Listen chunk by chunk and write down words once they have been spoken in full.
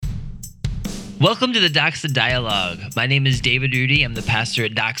Welcome to the Doxa Dialogue. My name is David Rudy. I'm the pastor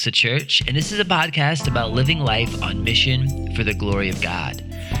at Doxa Church, and this is a podcast about living life on mission for the glory of God.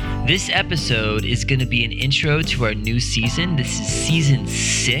 This episode is going to be an intro to our new season. This is season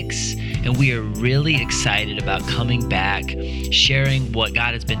 6, and we are really excited about coming back, sharing what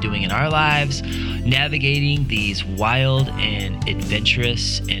God has been doing in our lives, navigating these wild and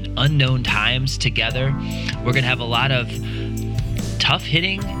adventurous and unknown times together. We're going to have a lot of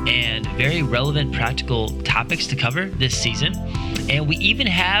tough-hitting and very relevant practical topics to cover this season. And we even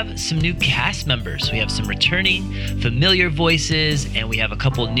have some new cast members. We have some returning familiar voices, and we have a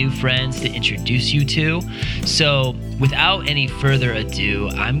couple new friends to introduce you to. So without any further ado,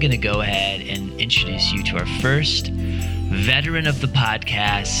 I'm going to go ahead and introduce you to our first veteran of the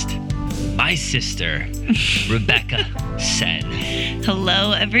podcast, my sister, Rebecca Sen.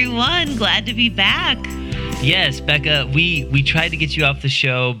 Hello, everyone. Glad to be back. Yes, Becca, we tried to get you off the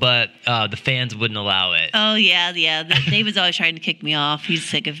show, but the fans wouldn't allow it. Oh, yeah. David's always trying to kick me off. He's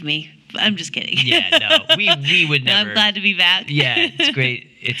sick of me. I'm just kidding. Yeah, no, we would never. I'm glad to be back. Yeah, it's great.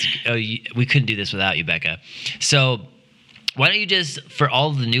 We couldn't do this without you, Becca. So why don't you just, for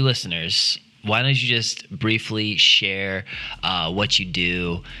all of the new listeners, why don't you just briefly share what you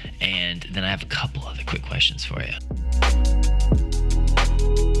do, and then I have a couple other quick questions for you.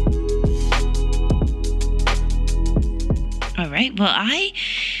 All right. Well, I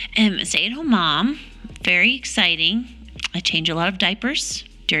am a stay-at-home mom. Very exciting. I change a lot of diapers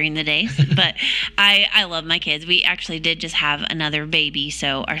during the days, but I love my kids. We actually did just have another baby,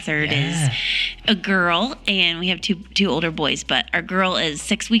 so our third is a girl, and we have two older boys, but our girl is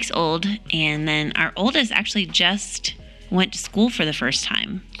 6 weeks old, and then our oldest actually just went to school for the first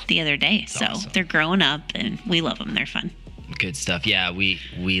time the other day. That's awesome. They're growing up, and we love them. They're fun. Good stuff. Yeah, we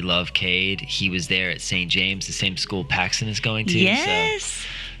love Cade. He was there at St. James, the same school Paxton is going to. Yes. So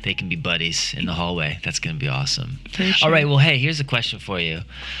they can be buddies in the hallway. That's going to be awesome. For sure. All right, well, hey, here's a question for you.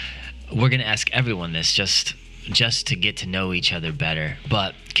 We're going to ask everyone this just to get to know each other better.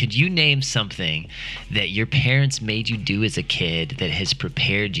 But could you name something that your parents made you do as a kid that has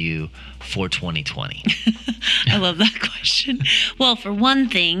prepared you for 2020? I love that question. Well, for one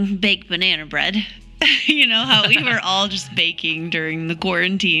thing, baked banana bread. You know how we were all just baking during the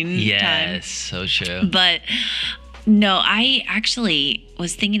quarantine time. Yes, so true. But no, I actually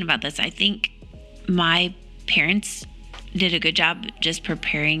was thinking about this. I think my parents did a good job just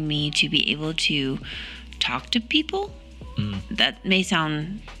preparing me to be able to talk to people. That may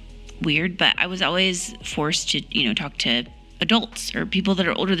sound weird, but I was always forced to, talk to adults or people that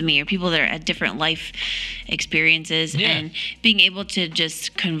are older than me or people that are at different life experiences, and being able to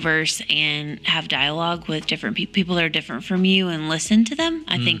just converse and have dialogue with different people that are different from you and listen to them,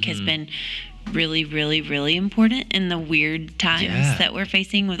 I think has been really, really, really important in the weird times that we're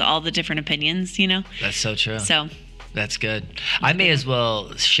facing with all the different opinions, That's so true. So that's good. I may as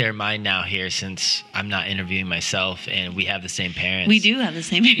well share mine now here since I'm not interviewing myself and we have the same parents. We do have the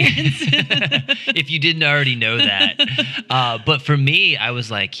same parents. If you didn't already know that. But for me, I was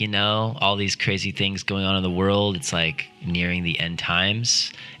like, all these crazy things going on in the world. It's like nearing the end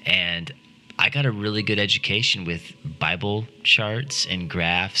times. And I got a really good education with Bible charts and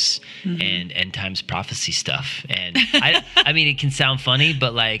graphs and end times prophecy stuff. And I mean, it can sound funny,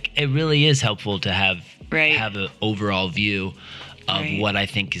 but like it really is helpful to have an overall view of what I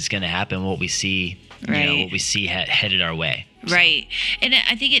think is going to happen, what we see, what we see headed our way. So. Right. And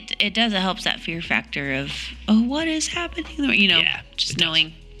I think it does. It helps that fear factor of, what is happening? Just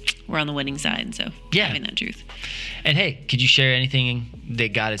knowing we're on the winning side. So having that truth. And hey, could you share anything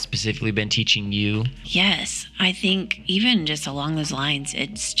that God has specifically been teaching you? Yes. I think even just along those lines,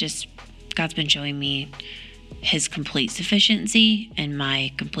 it's just God's been showing me his complete sufficiency and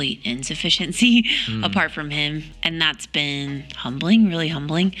my complete insufficiency apart from him. And that's been humbling, really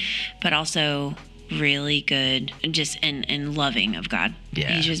humbling, but also really good just and loving of God.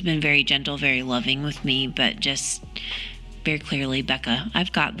 Yeah. He's just been very gentle, very loving with me, but just very clearly, Becca,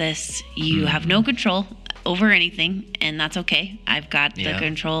 I've got this. You have no control over anything, and that's okay. I've got the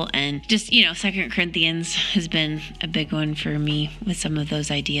control. And just, 2 Corinthians has been a big one for me with some of those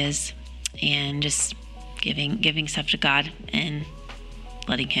ideas, and just giving stuff to God and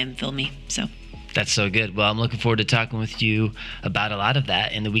letting him fill me. So that's so good. Well, I'm looking forward to talking with you about a lot of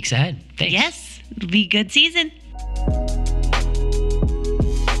that in the weeks ahead. Thanks. Yes, it'll be a good season.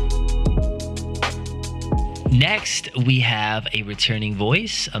 Next, we have a returning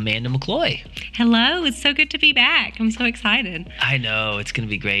voice, Amanda McCloy. Hello, it's so good to be back. I'm so excited. I know, it's going to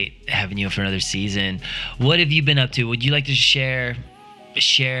be great having you for another season. What have you been up to? Would you like to share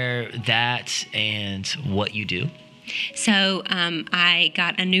that and what you do? So I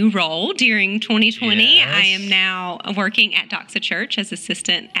got a new role during 2020. Yes. I am now working at Doxa Church as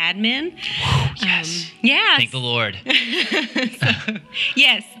assistant admin. Yes. Yes. Thank the Lord.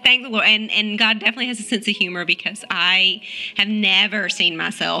 Yes, thank the Lord. And God definitely has a sense of humor because I have never seen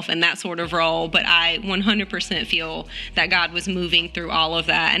myself in that sort of role, but I 100% feel that God was moving through all of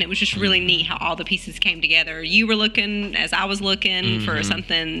that. And it was just really neat how all the pieces came together. You were looking as I was looking for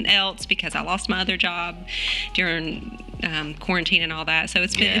something else because I lost my other job during quarantine and all that. So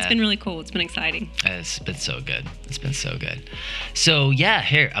it's been really cool. It's been exciting. It's been so good. It's been so good. So yeah,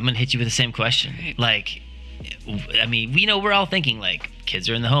 here, I'm going to hit you with the same question. Right. Like, I mean, we're all thinking like kids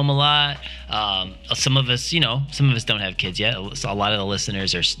are in the home a lot. Some of us don't have kids yet. So a lot of the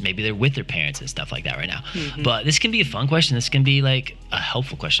listeners are, maybe they're with their parents and stuff like that right now. But this can be a fun question. This can be like a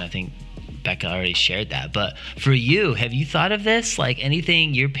helpful question. I think Becca already shared that. But for you, have you thought of this? Like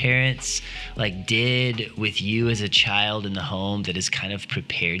anything your parents like did with you as a child in the home that has kind of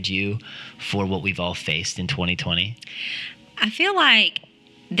prepared you for what we've all faced in 2020? I feel like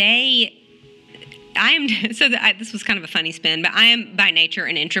this was kind of a funny spin, but I am by nature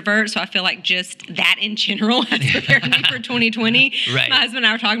an introvert, so I feel like just that in general has prepared me for 2020. Right. My husband and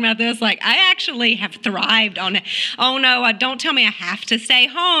I were talking about this. Like, I actually have thrived on it. Oh no, don't tell me I have to stay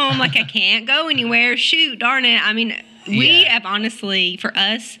home. Like, I can't go anywhere. Shoot, darn it. I mean, we have honestly, for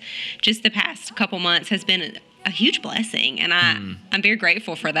us, just the past couple months has been a huge blessing, and I'm very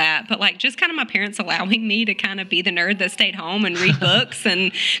grateful for that. But like, just kind of my parents allowing me to kind of be the nerd that stayed home and read books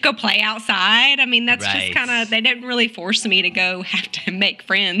and go play outside. I mean, that's just kind of, they didn't really force me to go have to make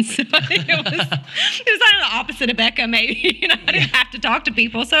friends. So it was kind of the opposite of Becca, maybe. I didn't have to talk to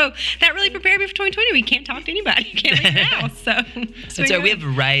people, so that really prepared me for 2020. We can't talk to anybody. You can't leave the house. So that's right. We have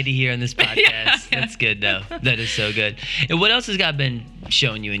variety here on this podcast. That's good though. That is so good. And what else has God been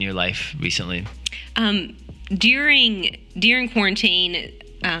showing you in your life recently? During quarantine,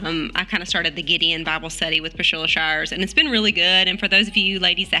 I kind of started the Gideon Bible study with Priscilla Shires, and it's been really good. And for those of you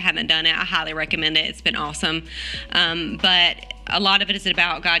ladies that haven't done it, I highly recommend it. It's been awesome. But a lot of it is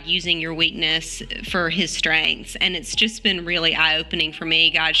about God using your weakness for His strengths, and it's just been really eye-opening for me.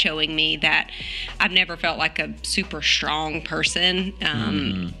 God showing me that I've never felt like a super strong person,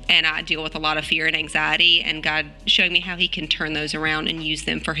 and I deal with a lot of fear and anxiety, and God showing me how He can turn those around and use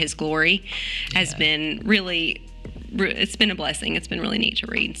them for His glory has been really, it's been a blessing. It's been really neat to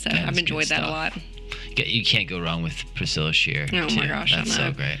read, so I've enjoyed that a lot. You can't go wrong with Priscilla Shear. Oh my gosh, that's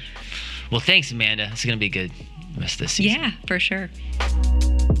so great. Well, thanks, Amanda. It's going to be good rest of this season. Yeah, for sure.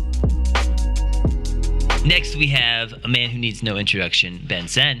 Next, we have a man who needs no introduction, Ben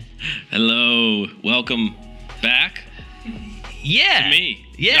Sen. Hello. Welcome back. Yeah. To me.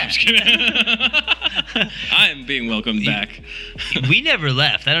 Yeah. No, I'm just kidding. I am being welcomed back. We never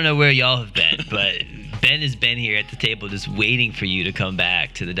left. I don't know where y'all have been, but Ben has been here at the table just waiting for you to come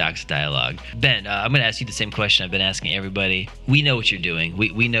back to the Doxa Dialogue. Ben, I'm going to ask you the same question I've been asking everybody. We know what you're doing.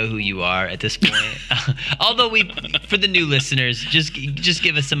 We know who you are at this point. Although for the new listeners, just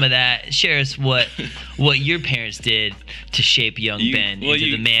give us some of that. Share us what your parents did to shape young Ben into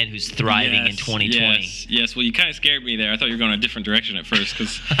the man who's thriving in 2020. Yes. Well, you kind of scared me there. I thought you were going a different direction at first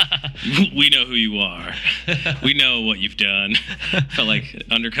because we know who you are. We know what you've done. Felt like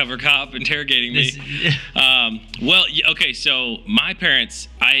undercover cop interrogating me. Okay, so my parents,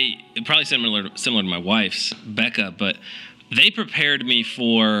 probably similar to my wife's, Becca, but they really prepared me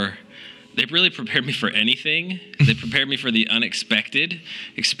for anything. They prepared me for the unexpected.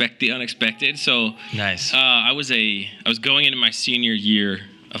 Expect the unexpected. So nice. I was going into my senior year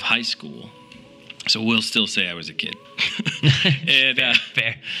of high school, so we'll still say I was a kid. And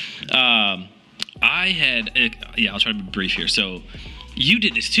fair. I'll try to be brief here. So you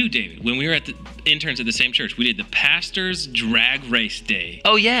did this too, David. When we were at the interns at the same church, we did the Pastor's Drag Race Day.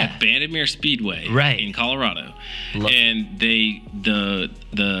 Oh yeah, at Banded Speedway, right, in Colorado. And the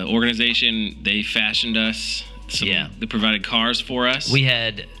organization, they fashioned us. They provided cars for us. We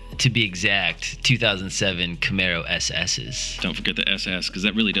had, to be exact, 2007 Camaro SS's. Don't forget the SS, because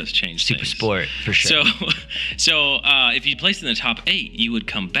that really does change Super things. Sport, for sure. So if you placed in the top 8, you would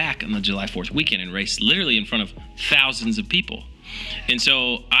come back on the July 4th weekend and race literally in front of thousands of people. And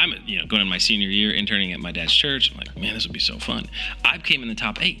so I'm, going in my senior year, interning at my dad's church. I'm like, man, this would be so fun. I came in the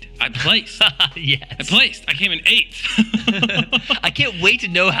top 8. I placed. Yes. I placed. I came in 8th. I can't wait to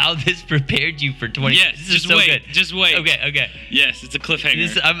know how this prepared you for 20. Yes, this just is so wait. Good. Just wait. Okay. Yes, it's a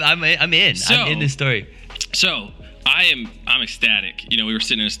cliffhanger. I'm in. I'm in this story. So I'm ecstatic. We were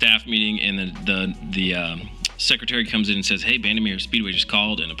sitting in a staff meeting, and the secretary comes in and says, "Hey, Bandimere Speedway just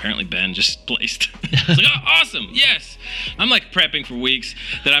called, and apparently Ben just placed." I was like, "Oh, awesome, yes." I'm like prepping for weeks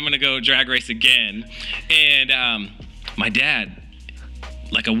that I'm gonna go drag race again, and my dad,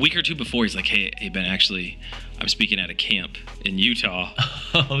 like a week or two before, he's like, "Hey, Ben, actually, I'm speaking at a camp in Utah,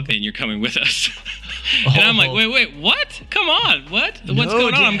 Okay. and you're coming with us." And I'm like, wait, what? Come on, what? What's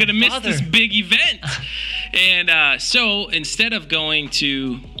going on? I'm gonna miss this big event. And so instead of going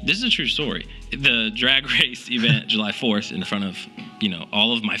to, this is a true story, the drag race event July 4th in front of,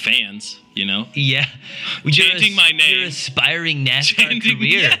 all of my fans, Yeah. chanting my name. Your aspiring NASCAR Chanting,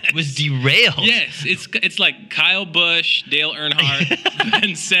 career yes. was derailed. Yes, it's like Kyle Busch, Dale Earnhardt,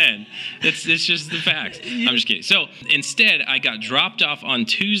 Ben Sen. It's just the facts. I'm just kidding. So instead, I got dropped off on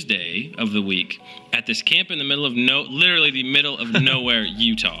Tuesday of the week at this camp in the middle of literally the middle of nowhere,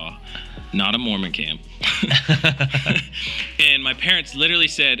 Utah. Not a Mormon camp. And my parents literally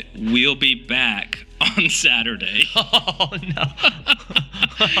said, "We'll be back on Saturday." Oh, no.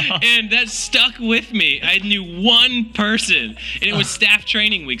 And that stuck with me. I knew one person, and it was staff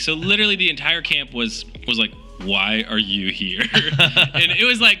training week. So literally the entire camp was like, "Why are you here?" And it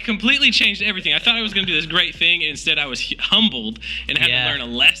was like completely changed everything. I thought I was going to do this great thing, and instead I was humbled and had to learn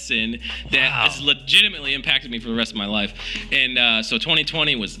a lesson that has legitimately impacted me for the rest of my life. And so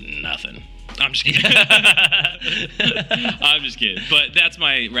 2020 was nothing. I'm just kidding. I'm just kidding. But that's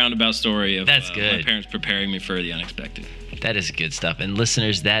my roundabout story of That's good. My parents preparing me for the unexpected. That is good stuff. And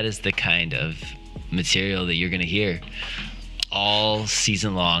listeners, that is the kind of material that you're going to hear all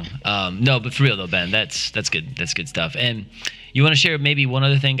season long. No, but for real though, Ben, that's good. That's good stuff. And you want to share maybe one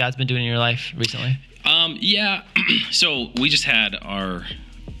other thing God's been doing in your life recently? Yeah. So we just had our,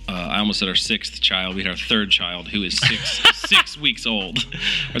 I almost said our sixth child. We had our third child, who is 6 weeks old.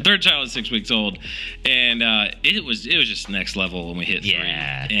 Our third child is 6 weeks old, and it was just next level when we hit 3.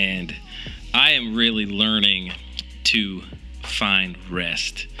 And I am really learning to find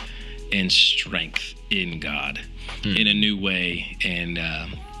rest and strength in God in a new way, and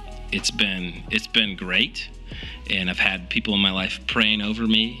it's been great. And I've had people in my life praying over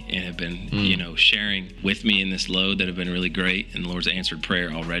me and have been, sharing with me in this load that have been really great. And the Lord's answered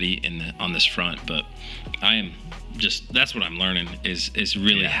prayer already on this front. But I am that's what I'm learning is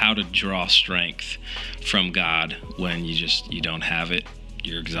really how to draw strength from God when you don't have it.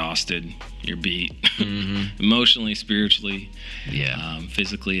 You're exhausted, you're beat, emotionally, spiritually,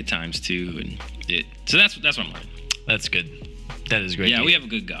 physically at times too. And so that's what I'm learning. That's good. That is great. Yeah, we have a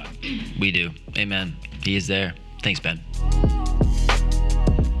good God. We do. Amen. He is there. Thanks, Ben.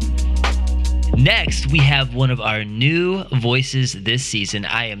 Next, we have one of our new voices this season.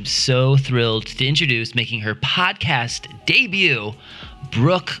 I am so thrilled to introduce, making her podcast debut,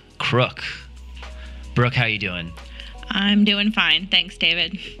 Brooke Crook. Brooke, how are you doing? I'm doing fine. Thanks,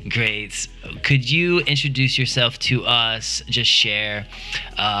 David. Great. Could you introduce yourself to us? Just share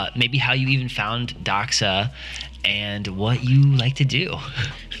maybe how you even found Doxa and what you like to do.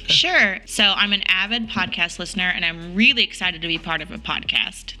 Sure. So I'm an avid podcast listener, and I'm really excited to be part of a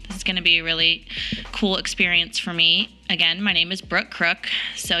podcast. This is going to be a really cool experience for me. Again, my name is Brooke Crook,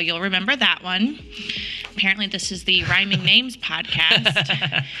 so you'll remember that one. Apparently, this is the Rhyming Names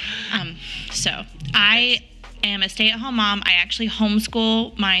podcast. So I am a stay-at-home mom. I actually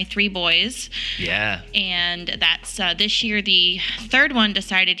homeschool my 3 boys. Yeah. And that's this year the third one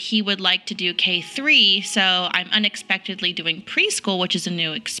decided he would like to do K3, so I'm unexpectedly doing preschool, which is a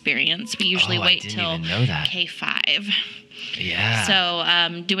new experience. We usually wait till K5. Yeah.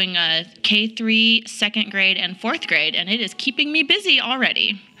 So doing a K3, 2nd grade, and 4th grade, and it is keeping me busy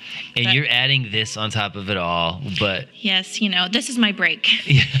already. And you're adding this on top of it all, but... Yes, this is my break.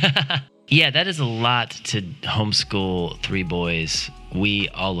 Yeah, that is a lot to homeschool 3 boys. We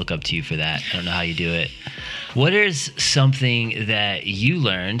all look up to you for that. I don't know how you do it. What is something that you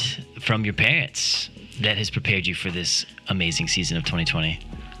learned from your parents that has prepared you for this amazing season of 2020?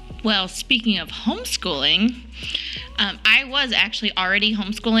 Well, speaking of homeschooling, I was actually already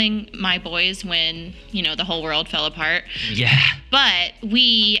homeschooling my boys when, the whole world fell apart. Yeah. But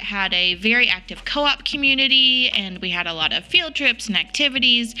we had a very active co-op community, and we had a lot of field trips and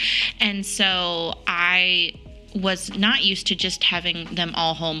activities. And so I was not used to just having them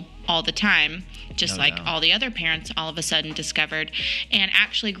all home all the time, just all the other parents all of a sudden discovered. And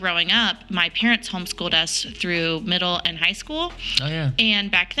actually growing up, my parents homeschooled us through middle and high school. Oh, yeah. And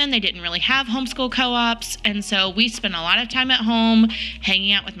back then they didn't really have homeschool co-ops. And so we spent a lot of time at home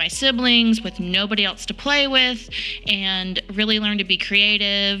hanging out with my siblings with nobody else to play with, and really learned to be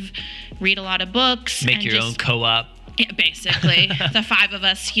creative, read a lot of books. Make your own co-op. Yeah, basically. The 5 of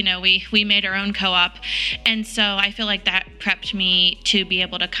us, we made our own co-op. And so I feel like that prepped me to be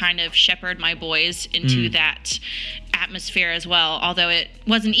able to kind of shepherd my boys into that atmosphere as well. Although it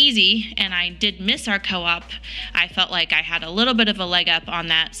wasn't easy and I did miss our co-op, I felt like I had a little bit of a leg up on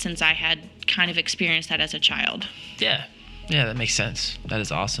that since I had kind of experienced that as a child. Yeah, that makes sense. That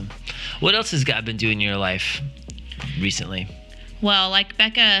is awesome. What else has God been doing in your life recently? Well, like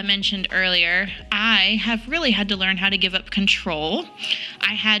Becca mentioned earlier, I have really had to learn how to give up control.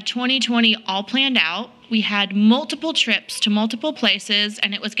 I had 2020 all planned out. We had multiple trips to multiple places,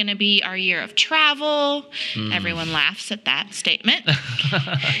 and it was going to be our year of travel. Everyone laughs at that statement.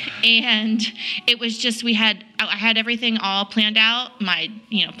 And it was just, I had everything all planned out. My,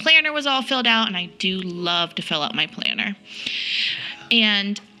 planner was all filled out, and I do love to fill out my planner.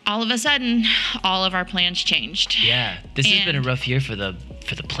 And all of a sudden, all of our plans changed. Yeah, this has been a rough year for the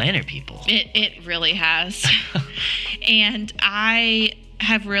planner people. It really has. And I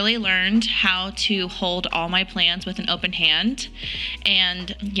have really learned how to hold all my plans with an open hand.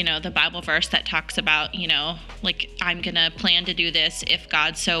 And, the Bible verse that talks about, I'm going to plan to do this if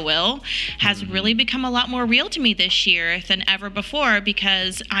God so will, has really become a lot more real to me this year than ever before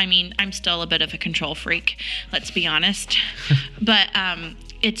because, I'm still a bit of a control freak, let's be honest. But,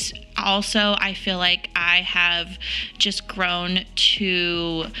 it's also, I feel like I have just grown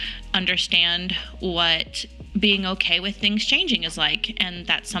to understand what being okay with things changing is like. And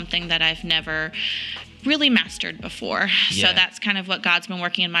that's something that I've never really mastered before. Yeah. So that's kind of what God's been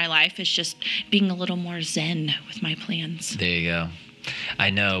working in my life, is just being a little more zen with my plans. There you go.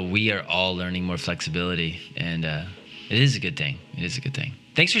 I know we are all learning more flexibility, and it is a good thing. It is a good thing.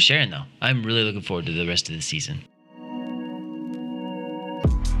 Thanks for sharing, though. I'm really looking forward to the rest of the season.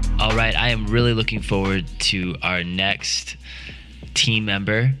 All right, I am really looking forward to our next team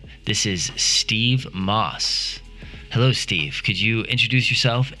member. This is Steve Moss. Hello, Steve. Could you introduce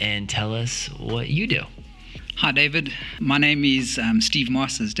yourself and tell us what you do? Hi, David. My name is Steve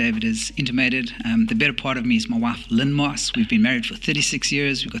Moss, as David has intimated. The better part of me is my wife, Lynn Moss. We've been married for 36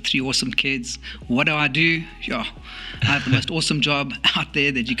 years. We've got 3 awesome kids. What do? I have the most awesome job out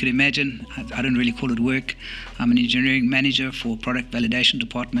there that you could imagine. I don't really call it work. I'm an engineering manager for product validation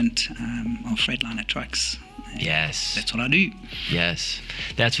department of Freightliner trucks. Yes. That's what I do. Yes.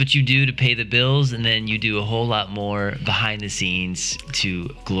 That's what you do to pay the bills, and then you do a whole lot more behind the scenes to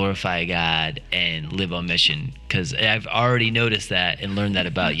glorify God and live on mission. Because I've already noticed that and learned that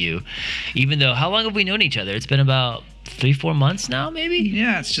about you. Even though, how long have we known each other? It's been about 3-4 months now, maybe?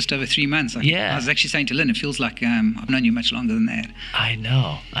 Yeah, it's just over 3 months. I was actually saying to Lynn, it feels like I've known you much longer than that. I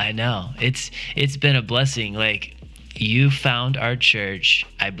know. It's been a blessing. Like, you found our church,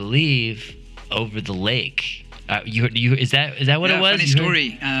 I believe, over the lake. Is that what it was? Funny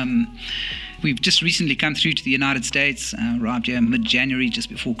story. We've just recently come through to the United States, arrived here mid-January, just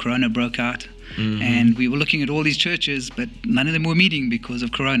before Corona broke out. And we were looking at all these churches, but none of them were meeting because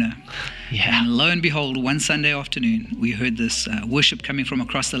of Corona. Yeah. And lo and behold, one Sunday afternoon, we heard this worship coming from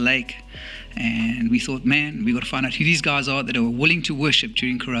across the lake. And we thought, man, we got to find out who these guys are that are willing to worship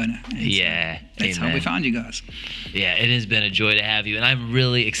during Corona. And that's how we found you guys. Yeah, it has been a joy to have you. And I'm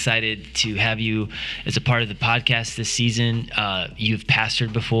really excited to have you as a part of the podcast this season. You've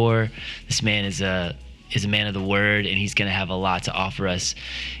pastored before. This man is a man of the word, and he's going to have a lot to offer us.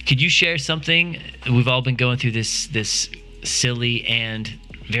 Could you share something? We've all been going through this silly and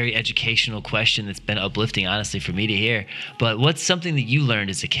very educational question that's been uplifting, honestly, for me to hear. But what's something that you learned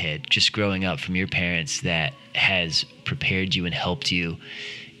as a kid, just growing up from your parents, that has prepared you and helped you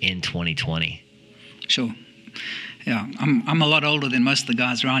in 2020? Sure. Yeah, I'm a lot older than most of the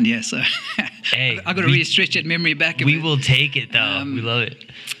guys around here, so hey, I got to really stretch that memory back a bit. Will take it, though. We love it.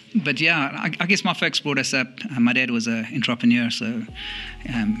 But yeah, I guess my folks brought us up. My dad was an entrepreneur, so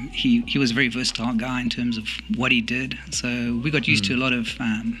he was a very versatile guy in terms of what he did. So we got used to a lot of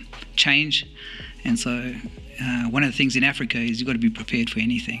change, and so one of the things in Africa is you've got to be prepared for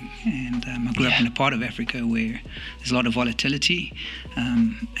anything. And I grew up in a part of Africa where there's a lot of volatility,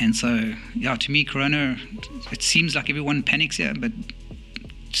 and so to me, Corona, it seems like everyone panics here, but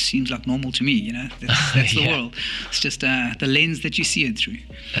seems like normal to me, that's the world. It's just the lens that you see it through.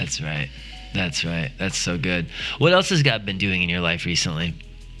 That's right. That's so good. What else has God been doing in your life recently?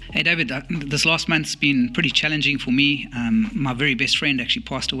 Hey David, this last month's been pretty challenging for me. My very best friend actually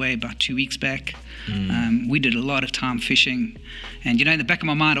passed away about 2 weeks back. We did a lot of time fishing, and in the back of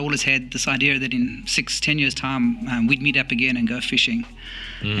my mind I always had this idea that in 6-10 years time we'd meet up again and go fishing.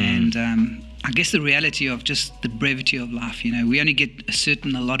 And I guess the reality of just the brevity of life. We only get a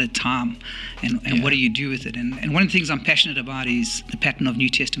certain allotted time, and what do you do with it? And one of the things I'm passionate about is the pattern of New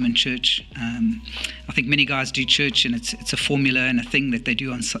Testament church. I think many guys do church, and it's a formula and a thing that they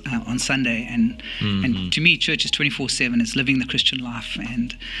do on Sunday. And to me, church is 24/7. It's living the Christian life.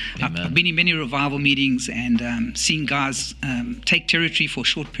 And I've been in many revival meetings and seen guys take territory for a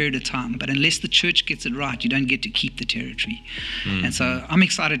short period of time. But unless the church gets it right, you don't get to keep the territory. And so I'm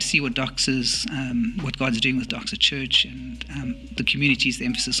excited to see what God's doing with Doxa Church and the communities, the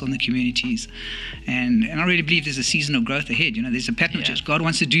emphasis on the communities. And I really believe there's a season of growth ahead. There's a pattern of church. God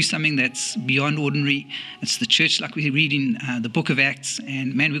wants to do something that's beyond ordinary. It's the church like we read in the book of Acts.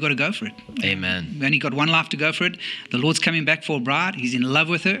 And man, we've got to go for it. Amen. We only got one life to go for it. The Lord's coming back for a bride. He's in love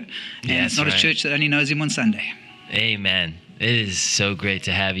with her. And it's not a church that only knows him on Sunday. Amen. It is so great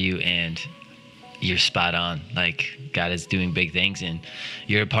to have you, and you're spot on. Like, God is doing big things, and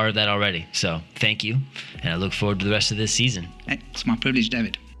you're a part of that already. So thank you, and I look forward to the rest of this season. It's my privilege,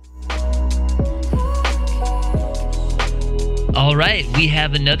 David. All right, we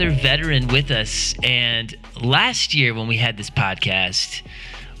have another veteran with us, and last year when we had this podcast,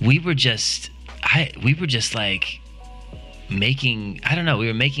 we were just like making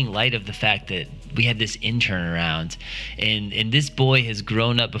light of the fact that we had this intern around, and this boy has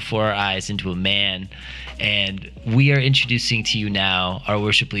grown up before our eyes into a man, and we are introducing to you now our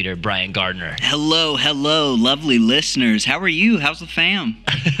worship leader, Brian Gardner. Hello, lovely listeners. How are you? How's the fam?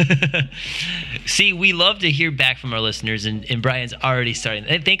 See, we love to hear back from our listeners, and Brian's already starting.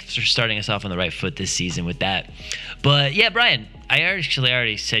 Thanks for starting us off on the right foot this season with that. But yeah, Brian, I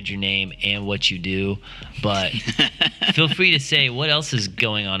already said your name and what you do, but feel free to say what else is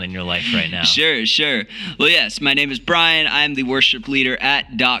going on in your life right now. Sure. Well, yes, my name is Brian. I'm the worship leader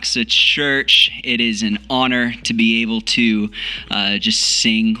at Doxa Church. It is an honor to be able to just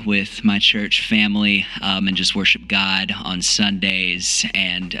sing with my church family and just worship God on Sundays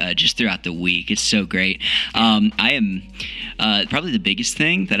and just throughout the week. It's so great. I am probably the biggest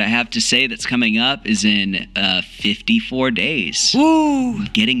thing that I have to say that's coming up is in 54 days. Woo!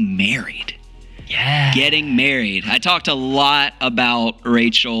 Getting married. Yeah. Getting married. I talked a lot about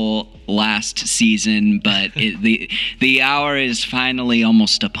Rachel last season, but the hour is finally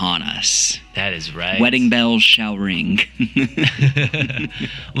almost upon us. That is right. Wedding bells shall ring.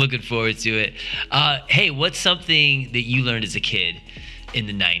 Looking forward to it. Hey, what's something that you learned as a kid in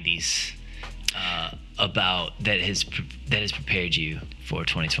the 90s about that has prepared you for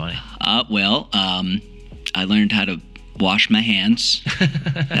 2020? I learned how to wash my hands.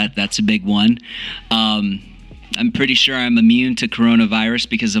 That's a big one. I'm pretty sure I'm immune to coronavirus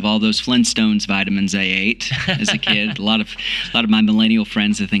because of all those Flintstones vitamins I ate as a kid. A lot of my millennial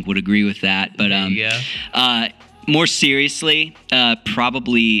friends, I think, would agree with that. But more seriously,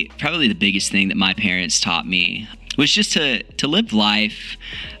 probably the biggest thing that my parents taught me was just to live life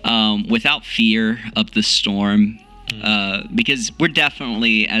without fear of the storm. Because we're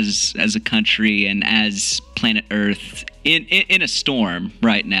definitely, as a country and as planet Earth, in a storm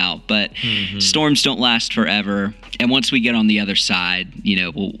right now. But storms don't last forever, and once we get on the other side,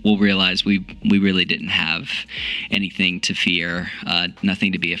 we'll realize we really didn't have anything to fear,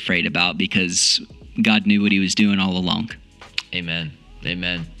 nothing to be afraid about, because God knew what He was doing all along. Amen.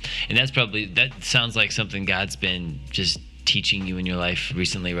 And that sounds like something God's been just teaching you in your life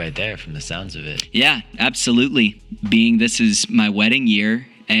recently right there, from the sounds of it. Yeah, absolutely. Being this is my wedding year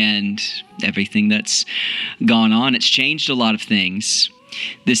and everything that's gone on, it's changed a lot of things.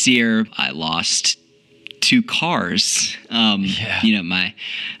 This year, I lost 2 cars. There's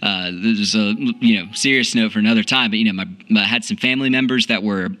a serious note for another time, but I had some family members that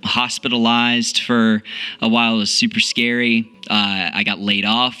were hospitalized for a while. It was super scary. I got laid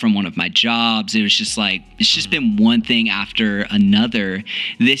off from one of my jobs. It was just it's just been one thing after another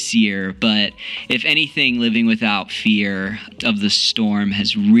this year. But if anything, living without fear of the storm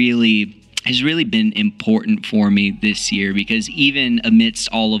has really been important for me this year, because even amidst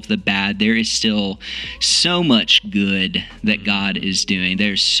all of the bad, there is still so much good that God is doing.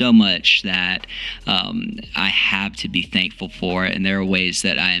 There's so much that I have to be thankful for, and there are ways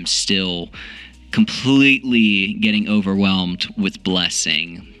that I am still completely getting overwhelmed with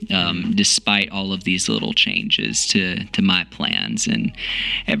blessing, despite all of these little changes to my plans and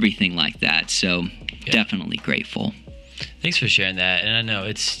everything like that. So definitely grateful. Thanks for sharing that. And I know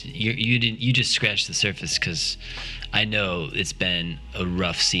you just scratched the surface, because I know it's been a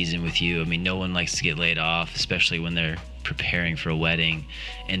rough season with you. I mean, no one likes to get laid off, especially when they're preparing for a wedding,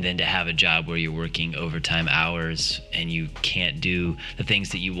 and then to have a job where you're working overtime hours and you can't do the things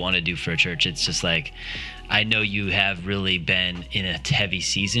that you want to do for a church. It's just like, I know you have really been in a heavy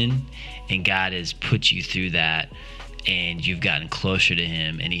season, and God has put you through that, and you've gotten closer to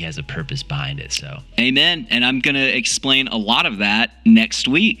him, and he has a purpose behind it. So amen. And I'm going to explain a lot of that next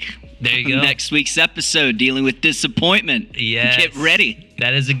week. There you go. Next week's episode, dealing with disappointment. Yes. Get ready.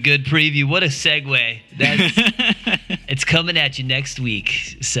 That is a good preview. What a segue. It's coming at you next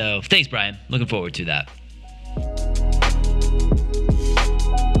week. So thanks, Brian. Looking forward to that.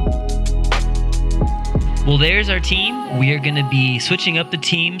 Well, there's our team. We are going to be switching up the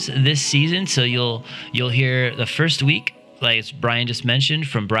teams this season. So you'll hear the first week, like as Brian just mentioned,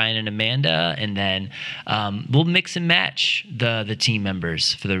 from Brian and Amanda, and then we'll mix and match the team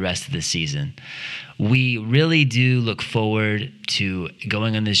members for the rest of the season. We really do look forward to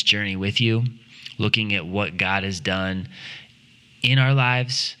going on this journey with you, looking at what God has done in our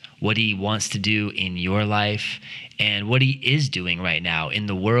lives, what he wants to do in your life, and what he is doing right now in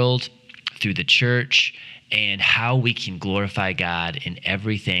the world, through the church, and how we can glorify God in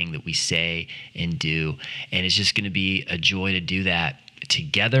everything that we say and do. And it's just going to be a joy to do that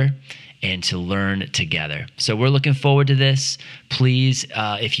together and to learn together. So we're looking forward to this. Please,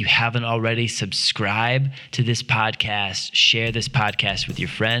 if you haven't already, subscribe to this podcast, share this podcast with your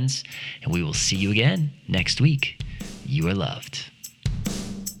friends, and we will see you again next week. You are loved.